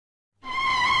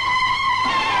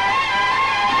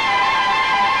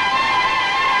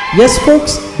Yes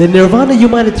folks, the Nirvana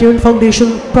Humanitarian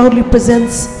Foundation proudly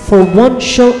presents for one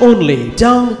show only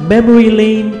Down Memory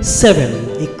Lane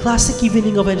 7, a classic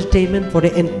evening of entertainment for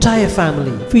the entire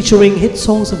family, featuring hit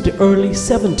songs of the early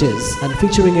 70s and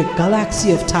featuring a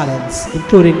galaxy of talents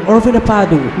including Arvind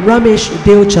Apadu, Ramesh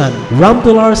Deochan, Ram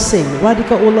Dular Singh,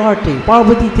 Radhika Olarte,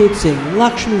 Parvati Tate Singh,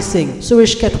 Lakshmi Singh,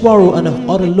 Suresh Ketwaru and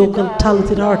other local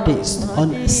talented artists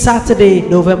on Saturday,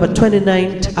 November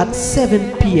 29th at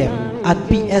 7 p.m. at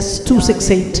PS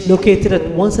 268 located at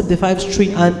 175 Street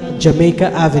and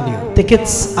Jamaica Avenue.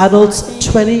 Tickets adults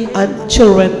 $20 and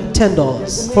children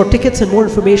 $10. For tickets and more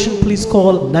information, please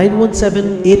call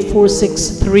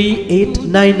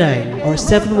 917-846-3899 or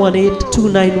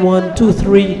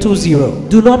 718-291-2320.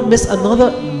 Do not miss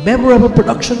another memorable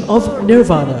production of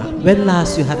Nirvana. When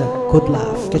last you had a good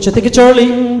laugh. Get your tickets early.